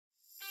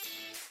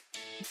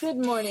Good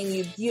morning,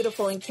 you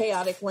beautiful and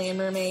chaotic land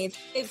mermaid.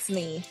 It's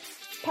me,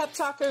 pep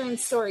talker and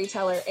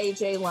storyteller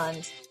AJ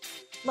Lund.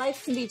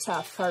 Life can be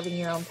tough carving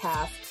your own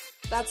path.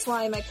 That's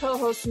why my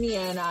co-host Mia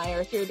and I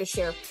are here to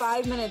share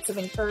 5 minutes of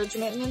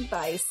encouragement and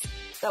advice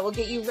that will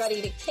get you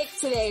ready to kick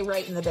today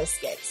right in the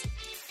biscuit.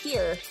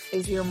 Here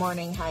is your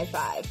morning high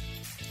five.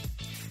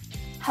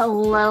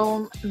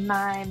 Hello,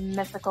 my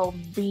mythical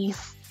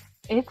beast.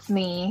 It's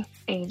me,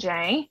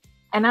 AJ,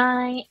 and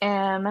I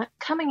am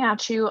coming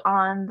at you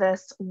on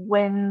this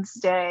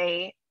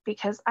Wednesday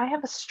because I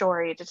have a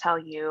story to tell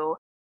you.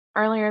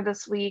 Earlier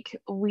this week,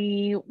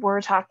 we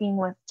were talking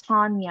with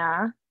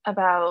Tanya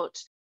about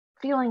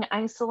feeling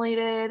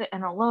isolated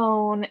and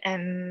alone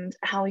and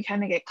how we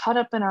kind of get caught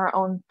up in our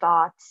own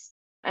thoughts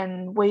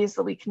and ways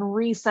that we can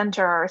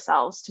recenter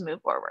ourselves to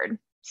move forward.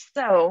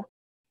 So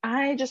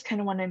I just kind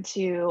of wanted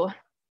to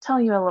tell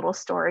you a little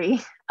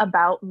story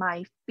about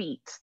my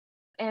feet.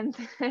 And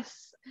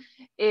this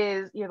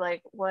is, you're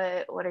like,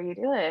 what are you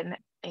doing,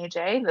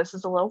 AJ? This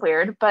is a little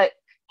weird, but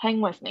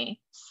hang with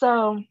me.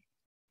 So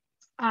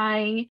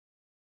I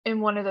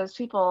am one of those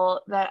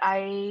people that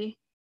I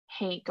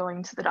hate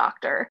going to the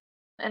doctor.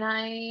 And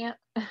I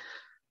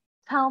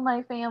tell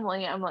my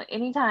family, I'm like,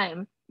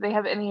 anytime they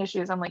have any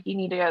issues, I'm like, you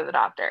need to go to the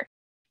doctor.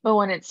 But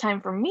when it's time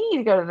for me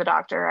to go to the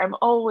doctor, I'm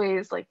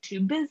always like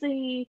too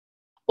busy,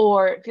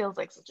 or it feels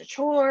like such a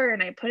chore,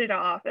 and I put it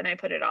off and I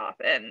put it off.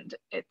 And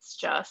it's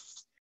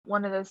just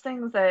one of those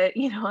things that,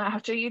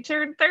 after you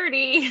turn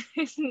 30,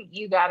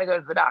 you got to go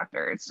to the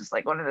doctor. It's just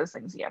like one of those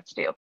things you have to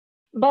do.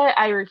 But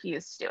I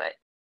refuse to do it.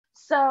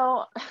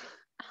 So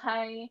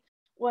I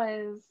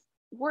was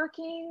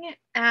working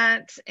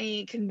at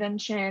a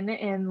convention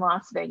in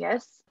Las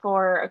Vegas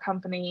for a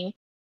company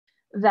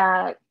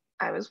that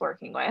I was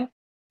working with.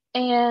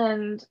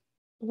 And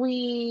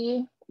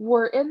we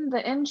were in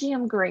the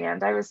MGM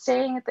Grand. I was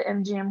staying at the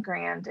MGM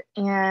Grand,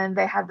 and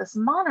they had this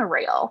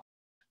monorail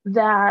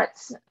that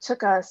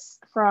took us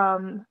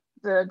from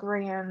the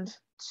Grand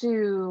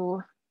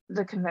to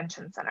the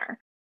convention center.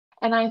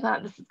 And I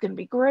thought, this is going to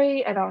be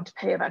great. I don't have to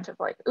pay a bunch of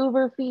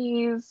Uber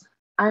fees.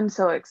 I'm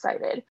so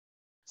excited.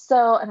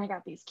 So, and I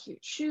got these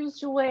cute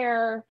shoes to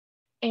wear,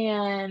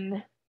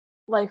 and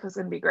life was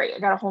going to be great. I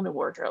got a whole new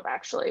wardrobe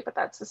actually, but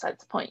that's besides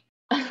the point.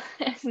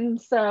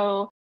 And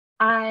so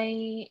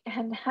I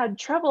had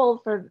trouble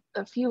for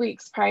a few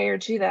weeks prior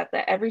to that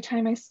every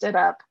time I stood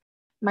up,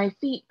 my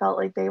feet felt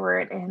like they were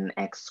in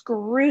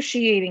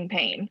excruciating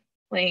pain.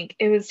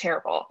 It was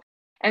terrible.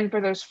 And for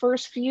those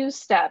first few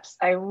steps,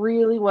 I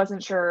really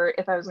wasn't sure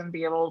if I was going to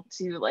be able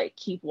to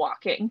keep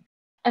walking.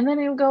 And then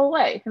it would go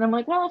away. And I'm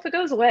like, well, if it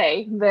goes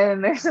away,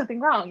 then there's nothing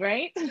wrong,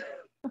 right?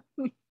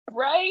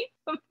 Right?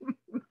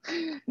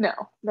 No,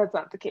 that's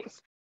not the case.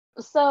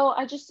 So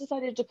I just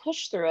decided to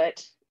push through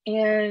it.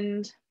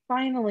 And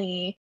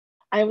finally,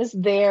 I was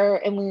there,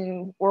 and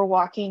we were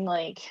walking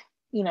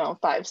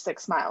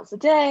 5-6 miles a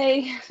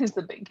day. It's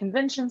a big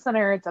convention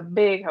center. It's a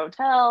big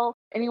hotel.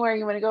 Anywhere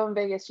you want to go in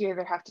Vegas, you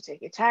either have to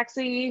take a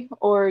taxi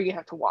or you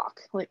have to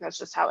walk. That's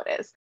just how it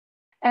is.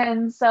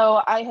 And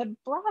so I had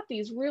brought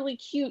these really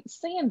cute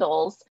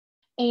sandals,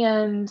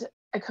 and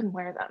I couldn't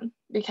wear them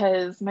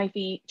because my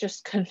feet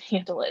just couldn't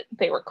handle it.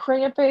 They were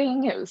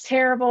cramping. It was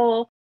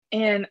terrible.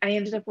 And I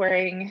ended up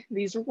wearing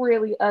these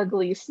really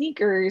ugly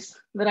sneakers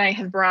that I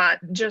had brought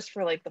just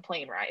for the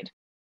plane ride.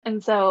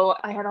 And so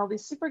I had all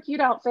these super cute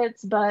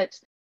outfits, but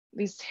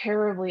these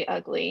terribly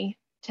ugly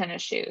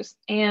tennis shoes.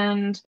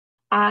 And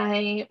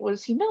I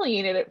was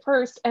humiliated at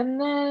first.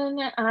 And then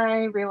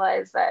I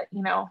realized that,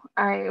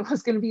 I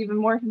was going to be even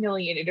more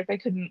humiliated if I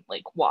couldn't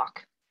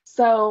walk.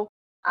 So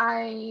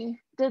I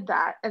did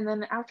that. And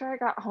then after I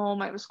got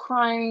home, I was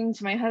crying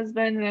to my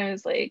husband, and I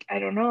was like, I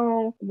don't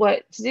know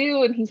what to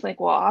do. And he's like,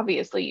 well,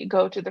 obviously you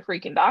go to the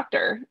freaking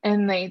doctor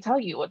and they tell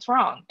you what's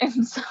wrong.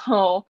 And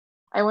so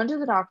I went to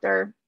the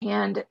doctor,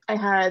 and I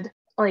had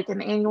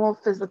an annual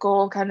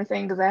physical kind of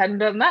thing because I hadn't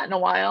done that in a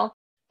while.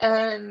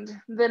 And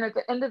then at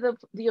the end of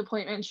the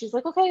appointment, she's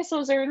like, okay, so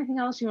is there anything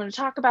else you want to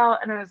talk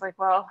about? And I was like,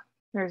 well,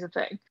 here's the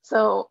thing.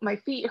 So my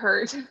feet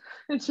hurt.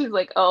 And she's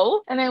like,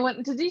 oh. And I went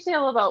into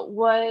detail about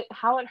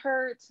how it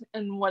hurt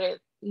and what it,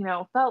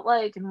 felt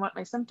like and what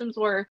my symptoms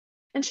were.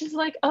 And she's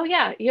like, oh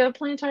yeah, you have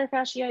plantar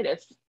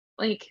fasciitis.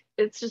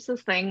 It's just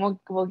this thing.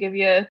 We'll give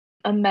you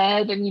a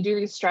med, and you do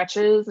these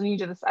stretches and you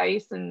do this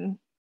ice, and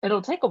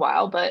it'll take a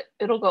while, but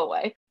it'll go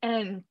away.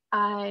 And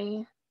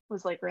I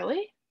was like,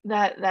 really?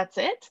 That's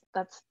it?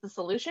 That's the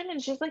solution?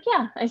 And she's like,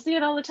 yeah, I see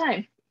it all the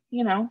time.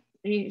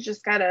 You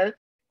just gotta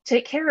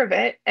take care of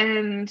it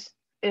and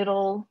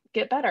it'll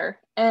get better.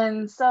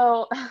 And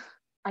so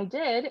I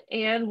did.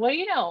 And what do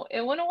you know?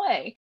 It went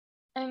away.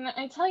 And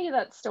I tell you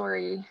that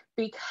story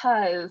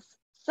because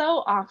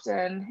so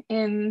often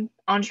in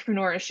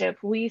entrepreneurship,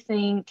 we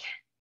think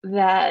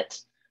that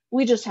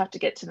we just have to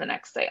get to the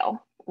next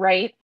sale,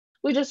 right?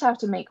 We just have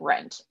to make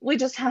rent. We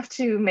just have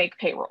to make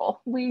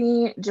payroll.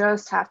 We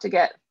just have to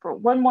get for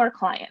one more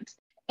client.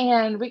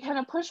 And we kind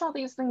of push all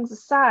these things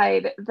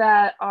aside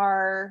that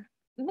are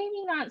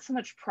maybe not so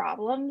much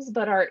problems,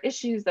 but our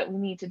issues that we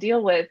need to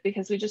deal with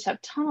because we just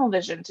have tunnel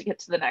vision to get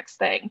to the next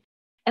thing.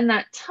 And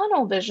that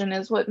tunnel vision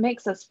is what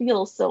makes us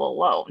feel so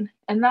alone.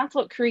 And that's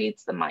what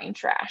creates the mind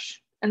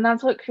trash. And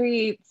that's what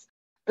creates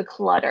the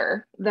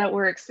clutter that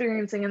we're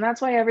experiencing. And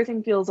that's why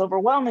everything feels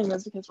overwhelming,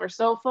 is because we're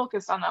so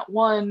focused on that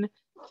one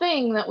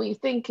thing that we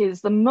think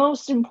is the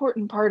most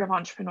important part of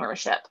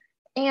entrepreneurship.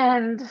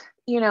 And,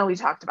 we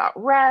talked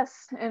about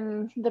rest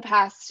in the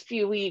past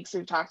few weeks.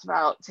 We've talked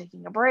about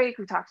taking a break.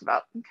 We talked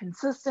about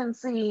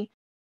consistency,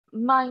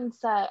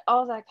 mindset,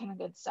 all that kind of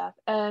good stuff.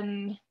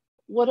 And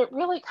what it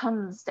really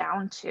comes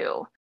down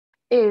to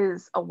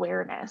is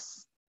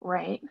awareness,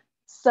 right?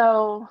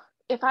 So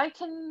if I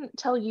can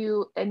tell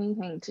you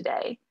anything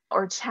today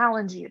or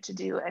challenge you to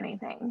do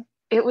anything,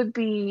 it would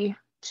be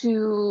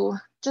to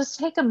just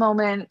take a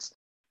moment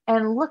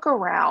and look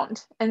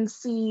around and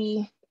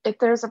see if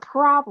there's a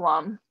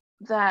problem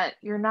that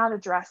you're not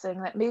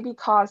addressing that may be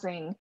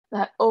causing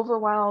that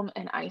overwhelm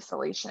and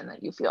isolation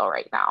that you feel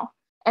right now.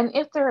 And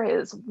if there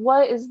is,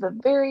 what is the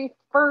very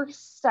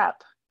first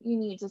step you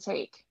need to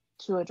take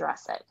to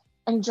address it?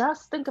 And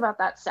just think about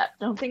that step.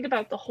 Don't think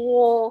about the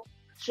whole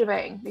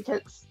shebang,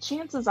 because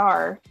chances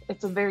are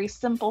it's a very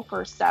simple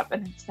first step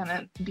and it's going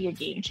to be a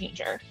game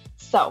changer.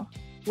 So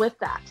with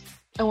that,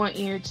 I want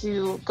you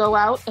to go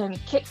out and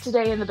kick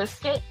today in the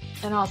biscuit,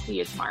 and I'll see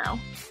you tomorrow.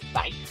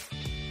 Bye.